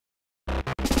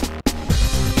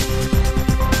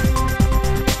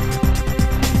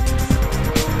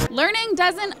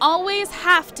doesn't always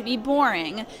have to be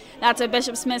boring. That's what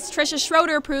Bishop Smith's Tricia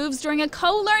Schroeder proves during a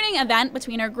co-learning event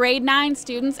between her grade 9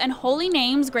 students and Holy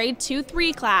Name's grade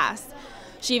 2-3 class.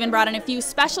 She even brought in a few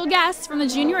special guests from the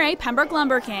Junior A Pembroke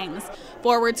Lumberkings.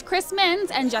 Forwards Chris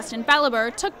Minns and Justin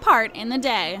Felliber took part in the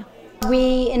day.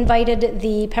 We invited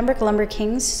the Pembroke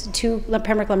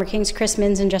Lumberkings, Chris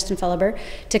Minns and Justin Felliber,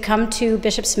 to come to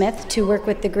Bishop Smith to work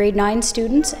with the grade 9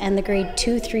 students and the grade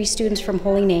 2-3 students from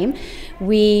Holy Name.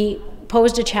 We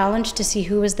posed a challenge to see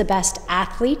who was the best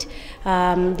athlete.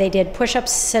 They did push-ups,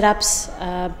 sit-ups,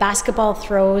 basketball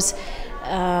throws,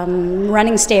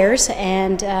 running stairs,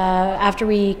 and after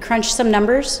we crunched some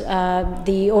numbers,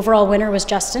 the overall winner was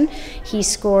Justin. He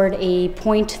scored a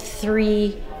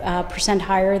 0.3%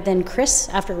 higher than Chris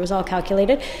after it was all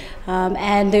calculated,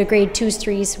 and the grade 2s,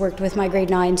 3s worked with my grade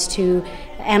 9s to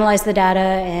analyze the data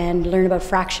and learn about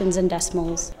fractions and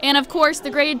decimals. And of course,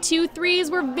 the grade 2-3s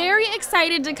were very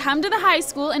excited to come to the high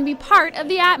school and be part of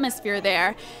the atmosphere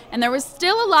there. And there was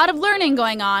still a lot of learning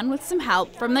going on with some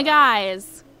help from the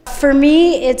guys. For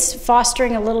me, it's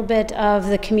fostering a little bit of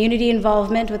the community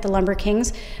involvement with the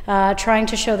Lumberkings, trying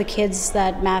to show the kids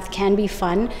that math can be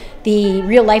fun, the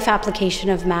real life application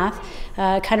of math,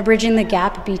 kind of bridging the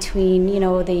gap between,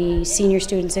 the senior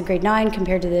students in grade 9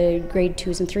 compared to the grade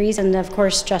 2s and 3s. And of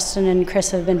course, Justin and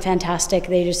Chris have been fantastic.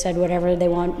 They just said whatever they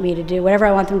want me to do, whatever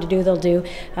I want them to do, they'll do.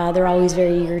 They're always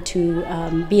very eager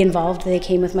to be involved. They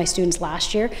came with my students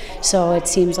last year, so it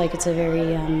seems like it's a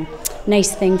very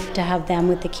nice thing to have them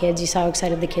with the kids. You saw how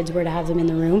excited the kids were to have them in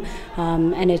the room,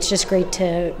 and it's just great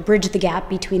to bridge the gap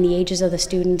between the ages of the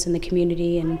students and the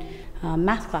community and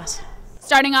math class.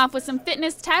 Starting off with some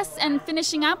fitness tests and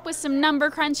finishing up with some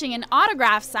number crunching and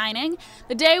autograph signing,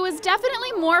 the day was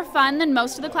definitely more fun than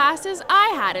most of the classes I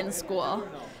had in school.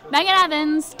 Megan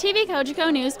Evans, TV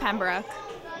Cogeco News, Pembroke.